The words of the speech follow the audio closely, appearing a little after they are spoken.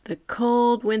The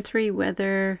cold, wintry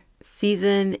weather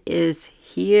season is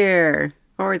here,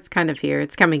 or it's kind of here.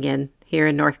 It's coming in here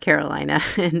in North Carolina.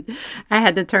 And I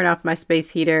had to turn off my space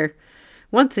heater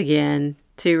once again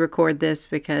to record this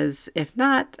because if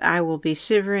not, I will be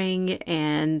shivering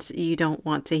and you don't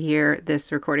want to hear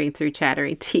this recording through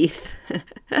chattering teeth.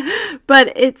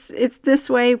 But it's this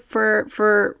way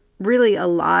for really a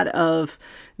lot of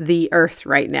the earth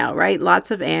right now, right? Lots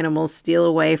of animals steal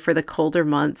away for the colder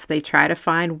months. They try to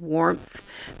find warmth.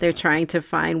 They're trying to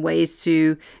find ways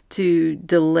to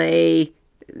delay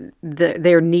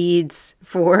their needs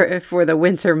for the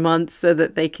winter months so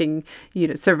that they can,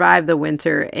 survive the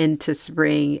winter into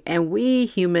spring. And we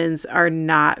humans are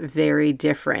not very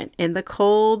different. In the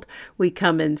cold, we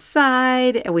come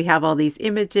inside and we have all these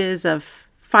images of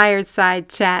fireside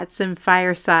chats and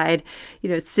fireside,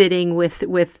 sitting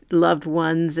with loved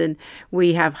ones, and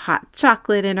we have hot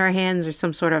chocolate in our hands or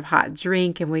some sort of hot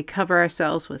drink, and we cover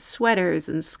ourselves with sweaters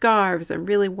and scarves and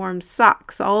really warm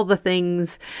socks, all the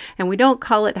things. And we don't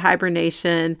call it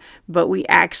hibernation, but we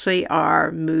actually are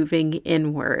moving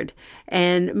inward.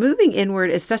 And moving inward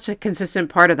is such a consistent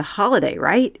part of the holiday,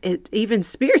 right? Even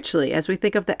spiritually, as we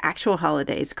think of the actual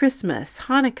holidays, Christmas,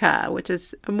 Hanukkah, which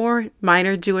is a more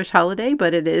minor Jewish holiday,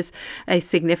 but it is a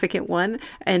significant one,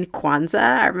 and Kwanzaa.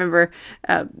 I remember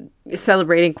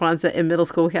celebrating Kwanzaa in middle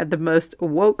school. We had the most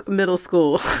woke middle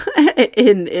school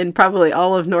in probably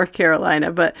all of North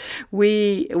Carolina, but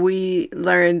we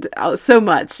learned so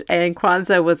much, and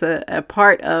Kwanzaa was a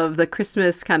part of the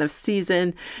Christmas kind of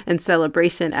season and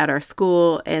celebration at our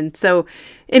school. And so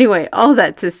anyway, all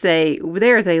that to say,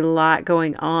 there's a lot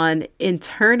going on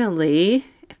internally,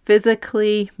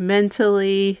 physically,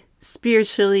 mentally,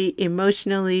 spiritually,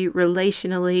 emotionally,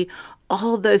 relationally,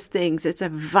 all those things. It's a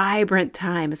vibrant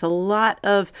time. It's a lot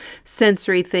of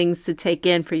sensory things to take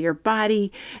in for your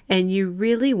body. And you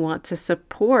really want to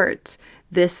support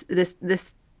this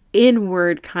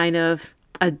inward kind of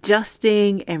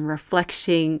adjusting and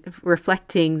reflecting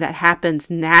that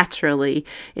happens naturally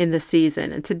in the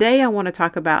season. And today I want to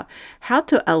talk about how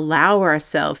to allow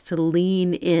ourselves to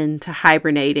lean into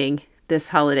hibernating this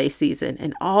holiday season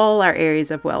in all our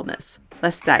areas of wellness.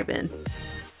 Let's dive in.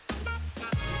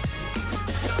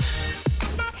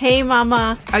 Hey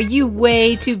mama, are you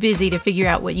way too busy to figure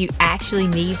out what you actually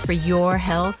need for your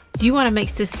health? Do you want to make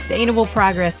sustainable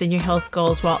progress in your health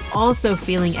goals while also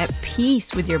feeling at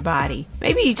peace with your body?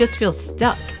 Maybe you just feel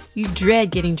stuck. You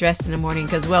dread getting dressed in the morning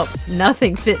because,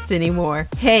 nothing fits anymore.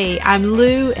 Hey, I'm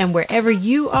Lou, and wherever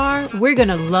you are, we're going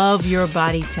to love your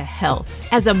body to health.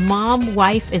 As a mom,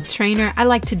 wife, and trainer, I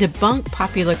like to debunk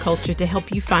popular culture to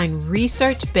help you find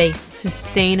research-based,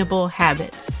 sustainable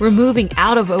habits. We're moving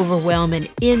out of overwhelm and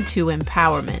into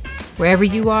empowerment. Wherever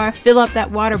you are, fill up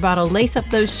that water bottle, lace up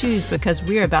those shoes, because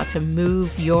we're about to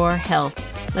move your health.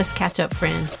 Let's catch up,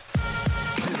 friend.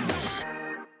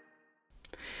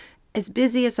 As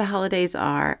busy as the holidays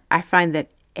are, I find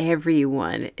that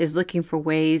everyone is looking for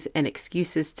ways and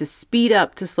excuses to speed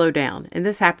up, to slow down. And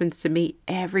this happens to me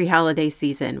every holiday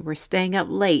season. We're staying up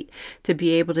late to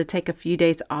be able to take a few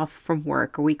days off from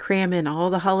work, or we cram in all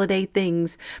the holiday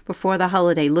things before the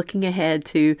holiday, looking ahead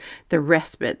to the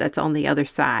respite that's on the other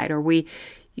side, or we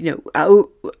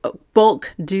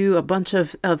bulk do a bunch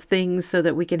of things so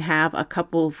that we can have a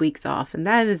couple of weeks off. And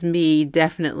that is me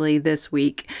definitely this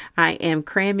week. I am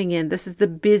cramming in. This is the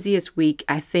busiest week,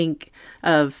 I think,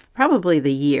 of probably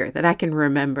the year that I can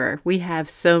remember. We have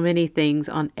so many things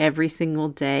on every single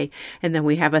day. And then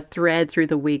we have a thread through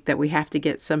the week that we have to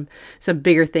get some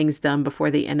bigger things done before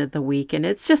the end of the week. And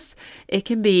it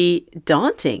can be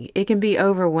daunting. It can be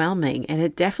overwhelming. And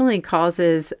it definitely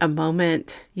causes a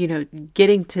moment,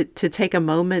 getting to take a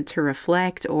moment to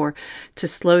reflect or to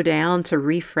slow down, to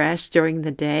refresh during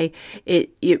the day.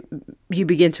 You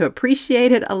begin to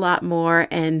appreciate it a lot more.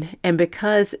 And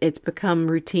because it's become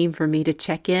routine for me to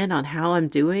check in on how I'm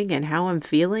doing and how I'm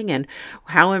feeling and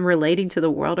how I'm relating to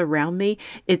the world around me,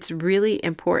 it's really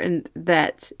important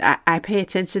that I pay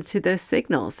attention to those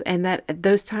signals, and that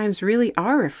those times really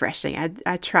are refreshing.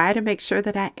 I try to make sure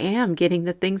that I am getting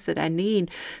the things that I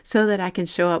need so that I can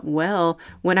show up well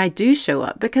when I do show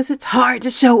up, because it's hard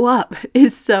to show up.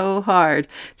 It's so hard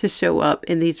to show up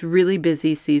in these really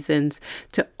busy seasons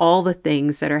to all the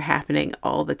things that are happening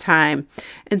all the time.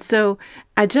 And so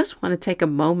I just want to take a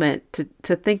moment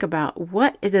to think about,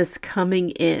 what does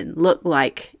coming in look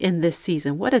like in this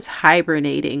season? What does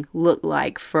hibernating look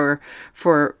like for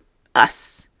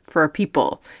us, for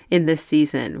people in this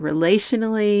season,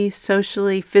 relationally,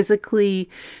 socially, physically,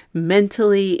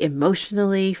 mentally,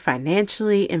 emotionally,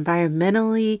 financially,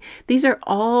 environmentally. These are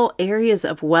all areas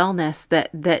of wellness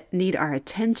that need our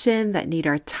attention, that need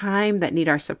our time, that need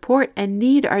our support, and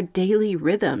need our daily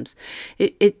rhythms.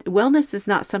 Wellness is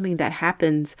not something that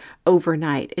happens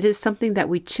overnight. It is something that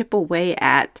we chip away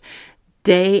at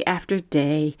day after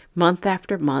day, month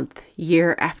after month,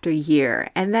 year after year.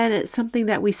 And then it's something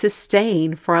that we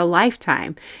sustain for a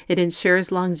lifetime. It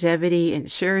ensures longevity,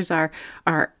 ensures our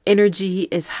energy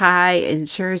is high,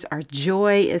 ensures our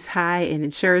joy is high, and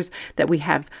ensures that we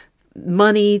have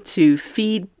money to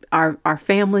feed our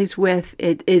families with.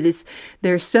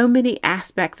 There's so many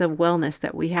aspects of wellness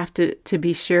that we have to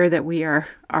be sure that we are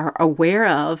aware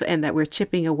of and that we're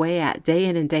chipping away at day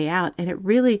in and day out. And it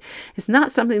really is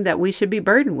not something that we should be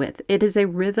burdened with. It is a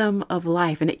rhythm of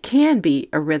life, and it can be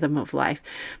a rhythm of life.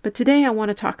 But today I want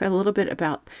to talk a little bit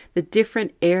about the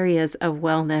different areas of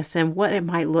wellness and what it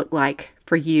might look like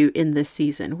for you in this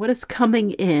season. What is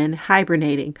coming in,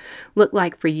 hibernating, look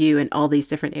like for you in all these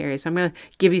different areas? I'm going to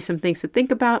give you some things to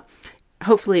think about.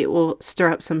 Hopefully it will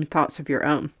stir up some thoughts of your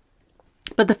own.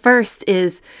 But the first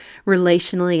is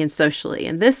relationally and socially.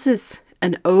 And this is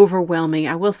an overwhelming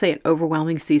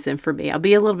season for me. I'll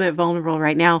be a little bit vulnerable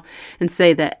right now and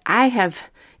say that I have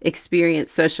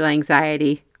experienced social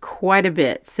anxiety quite a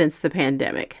bit since the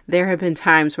pandemic. There have been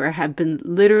times where I have been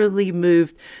literally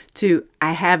moved to,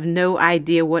 I have no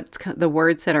idea what the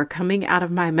words that are coming out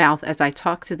of my mouth as I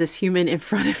talk to this human in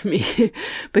front of me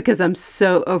because I'm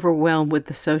so overwhelmed with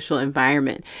the social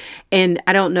environment. And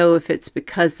I don't know if it's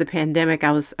because the pandemic,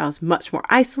 I was much more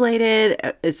isolated.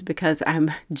 It's because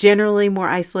I'm generally more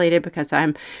isolated because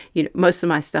most of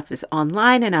my stuff is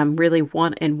online and I'm really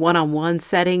one-on-one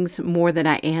settings more than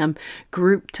I am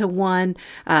group to one.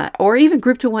 Or even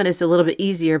group to one is a little bit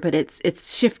easier, but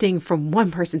it's shifting from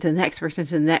one person to the next person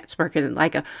to the next person,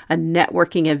 like a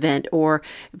networking event. Or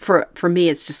for me,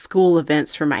 it's just school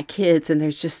events for my kids. And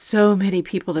there's just so many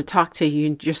people to talk to.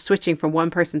 You just switching from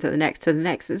one person to the next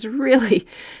is really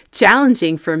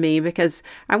challenging for me because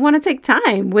I want to take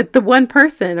time with the one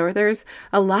person, or there's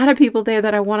a lot of people there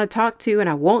that I want to talk to and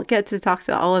I won't get to talk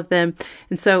to all of them.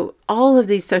 And so all of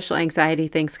these social anxiety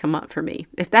things come up for me.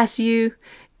 If that's you,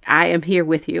 I am here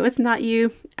with you. It's not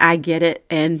you, I get it.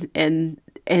 And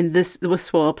this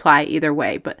will apply either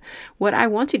way. But what I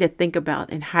want you to think about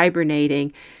in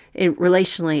hibernating,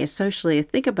 relationally and socially,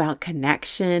 think about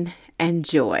connection and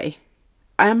joy.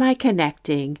 Am I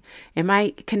connecting?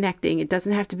 It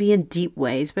doesn't have to be in deep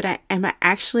ways, but am I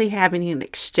actually having an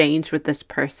exchange with this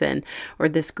person or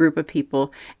this group of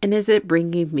people? And is it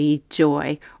bringing me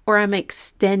joy? Or am I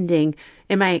extending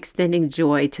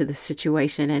joy to the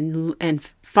situation and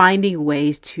finding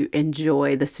ways to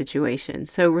enjoy the situation?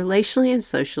 So relationally and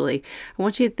socially, I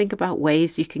want you to think about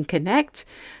ways you can connect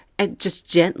and just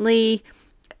gently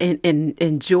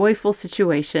in joyful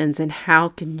situations, and how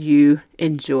can you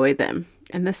enjoy them?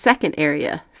 And the second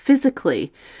area,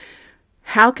 physically,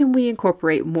 how can we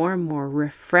incorporate more and more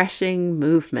refreshing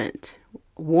movement,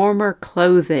 warmer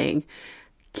clothing,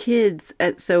 kids?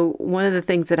 So one of the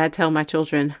things that I tell my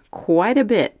children quite a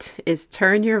bit is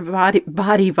turn your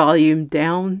body volume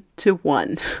down to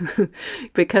 1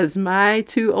 because my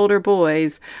 2 older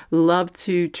boys love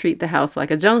to treat the house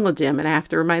like a jungle gym, and I have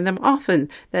to remind them often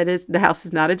that the house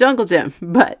is not a jungle gym.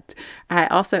 But I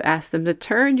also ask them to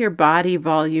turn your body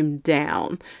volume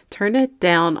down, turn it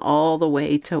down all the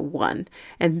way to 1.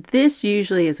 And this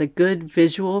usually is a good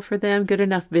visual for them, good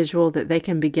enough visual that they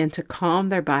can begin to calm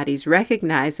their bodies,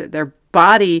 recognize that their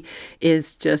body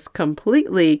is just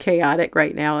completely chaotic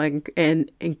right now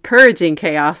and encouraging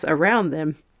chaos around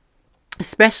them,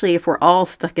 especially if we're all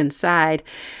stuck inside.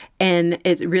 And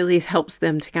it really helps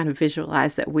them to kind of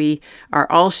visualize that we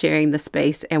are all sharing the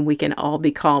space and we can all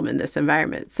be calm in this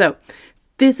environment. So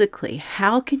physically,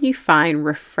 how can you find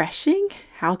refreshing?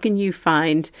 How can you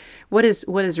find what is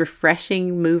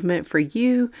refreshing movement for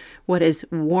you? What is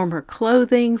warmer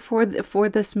clothing for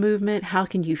this movement? How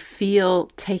can you feel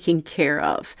taken care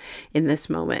of in this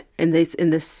moment, in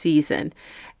this season?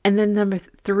 And then number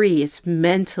 3 is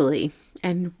mentally.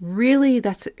 And really,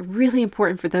 that's really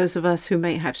important for those of us who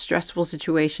may have stressful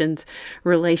situations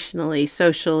relationally,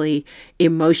 socially,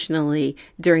 emotionally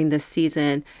during this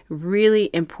season. Really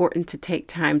important to take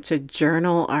time to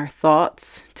journal our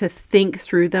thoughts, to think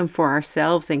through them for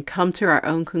ourselves and come to our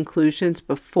own conclusions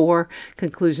before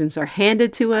conclusions are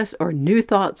handed to us or new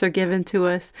thoughts are given to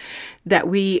us, that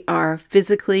we are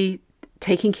physically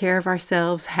taking care of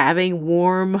ourselves, having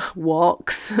warm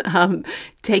walks,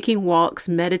 taking walks,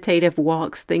 meditative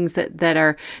walks, things that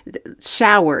are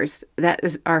showers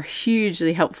are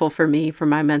hugely helpful for me for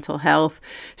my mental health.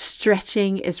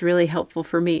 Stretching is really helpful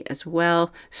for me as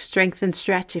well. Strength and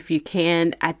stretch if you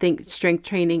can. I think strength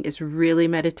training is really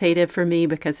meditative for me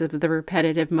because of the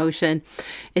repetitive motion.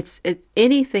 It's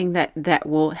anything that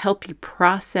will help you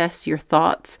process your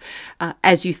thoughts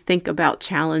as you think about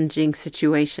challenging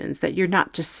situations, that you're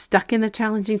not just stuck in the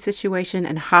challenging situation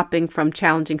and hopping from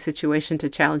challenging situation to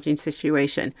challenging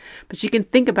situation, but you can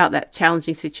think about that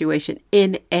challenging situation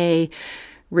in a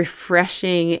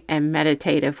refreshing and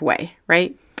meditative way,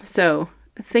 right? So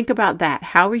think about that.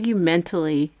 How are you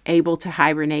mentally able to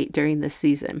hibernate during this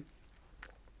season?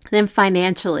 Then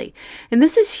financially, and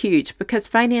this is huge because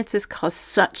finances cause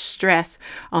such stress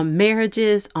on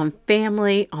marriages, on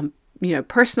family, on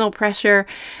personal pressure.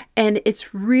 And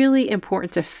it's really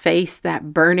important to face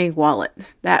that burning wallet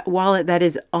that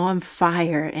is on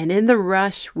fire. And in the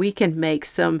rush, we can make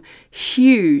some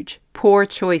huge poor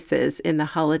choices in the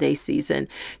holiday season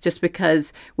just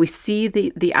because we see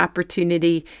the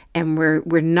opportunity and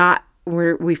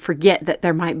we forget that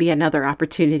there might be another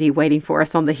opportunity waiting for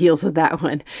us on the heels of that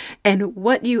one. And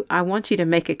I want you to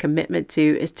make a commitment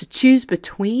to is to choose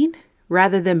between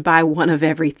rather than buy one of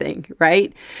everything,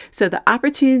 right? So the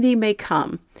opportunity may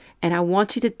come, and I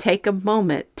want you to take a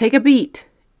moment, take a beat,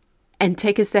 and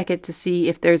take a second to see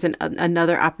if there's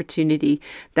another opportunity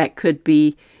that could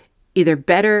be either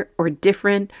better or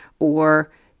different,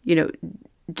 or,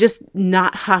 just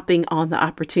not hopping on the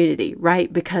opportunity,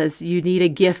 right? Because you need a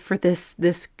gift for this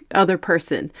other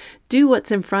person. Do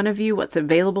what's in front of you, what's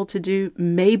available to do.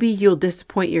 Maybe you'll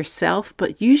disappoint yourself,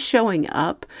 but you showing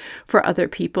up for other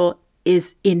people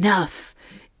is enough.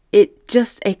 It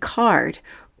just a card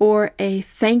or a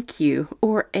thank you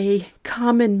or a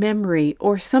common memory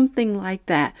or something like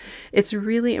that. It's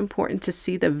really important to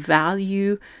see the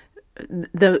value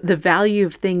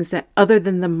of things that other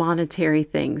than the monetary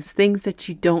things that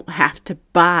you don't have to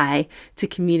buy to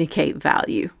communicate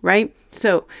value, right?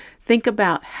 So think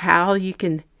about how you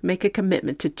can make a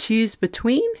commitment to choose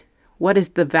between what is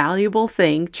the valuable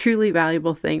thing, truly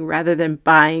valuable thing, rather than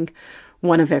buying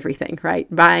one of everything, right?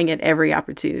 Buying at every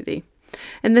opportunity.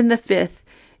 And then the fifth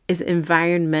is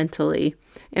environmentally.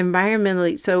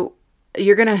 So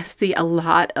you're going to see a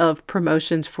lot of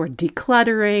promotions for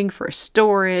decluttering, for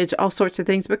storage, all sorts of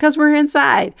things, because we're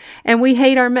inside and we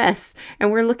hate our mess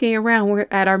and we're looking around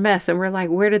at our mess and we're like,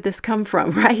 where did this come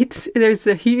from, right? There's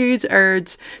a huge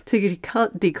urge to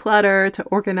declutter, to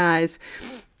organize.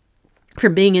 For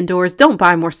being indoors, don't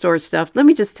buy more storage stuff. Let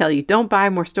me just tell you, don't buy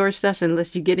more storage stuff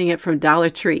unless you're getting it from Dollar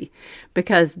Tree,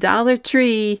 because Dollar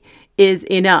Tree is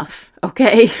enough.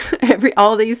 Okay.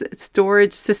 All these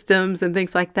storage systems and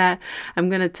things like that, I'm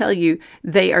going to tell you,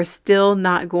 they are still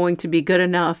not going to be good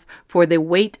enough for the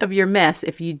weight of your mess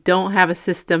if you don't have a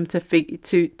system to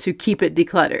keep it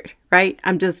decluttered, right?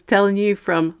 I'm just telling you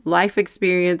from life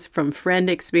experience, from friend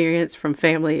experience, from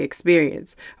family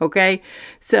experience. Okay.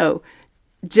 So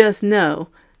just know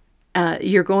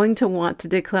you're going to want to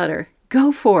declutter.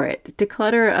 Go for it.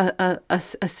 Declutter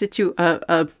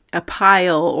a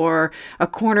pile or a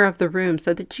corner of the room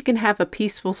so that you can have a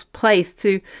peaceful place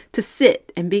to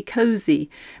sit and be cozy,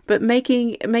 but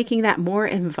making that more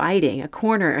inviting, a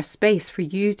corner, a space for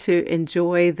you to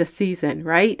enjoy the season,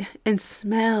 right? And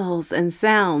smells and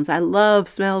sounds. I love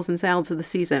smells and sounds of the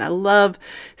season. I love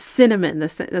cinnamon, the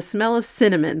smell of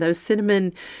cinnamon, those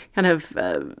cinnamon kind of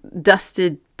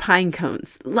dusted pine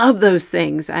cones. Love those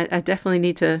things. I definitely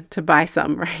need to buy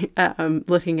some, right? I'm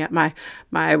looking at my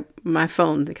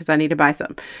phone because I need to buy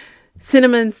some.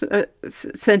 Cinnamon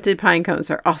scented pine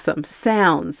cones are awesome.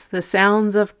 The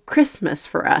sounds of Christmas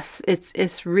for us.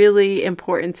 It's really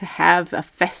important to have a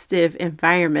festive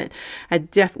environment.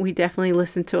 We definitely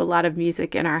listen to a lot of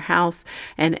music in our house,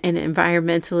 and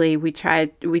environmentally we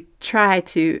try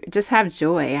to just have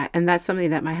joy. And that's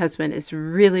something that my husband is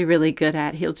really, really good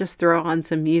at. He'll just throw on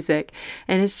some music,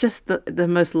 and it's just the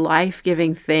most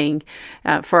life-giving thing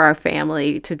for our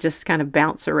family to just kind of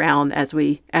bounce around as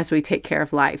we take care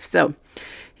of life. So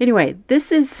anyway,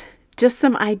 this is just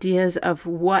some ideas of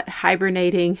what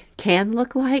hibernating can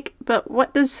look like, but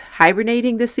what does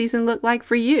hibernating this season look like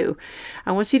for you?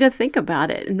 I want you to think about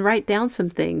it and write down some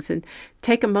things and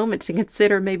take a moment to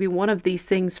consider maybe one of these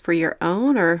things for your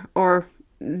own, or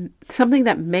something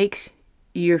that makes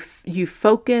you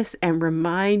focus and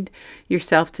remind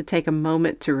yourself to take a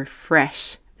moment to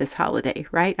refresh this holiday,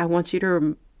 right? I want you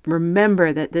to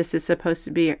remember that this is supposed to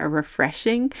be a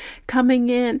refreshing coming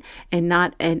in and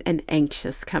not an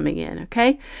anxious coming in.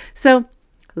 Okay. So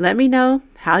let me know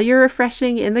how you're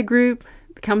refreshing in the group.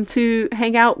 come to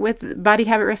hang out with Body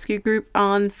Habit Rescue Group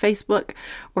on Facebook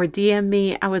or DM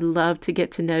me. I would love to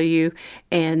get to know you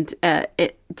and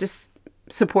just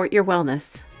support your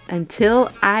wellness.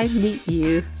 Until I meet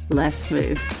you, let's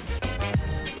move.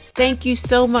 Thank you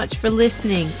so much for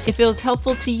listening. If it was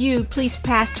helpful to you, please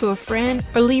pass to a friend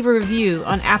or leave a review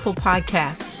on Apple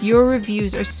Podcasts. Your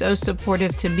reviews are so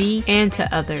supportive to me and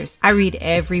to others. I read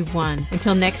every one.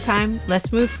 Until next time,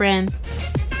 let's move, friend.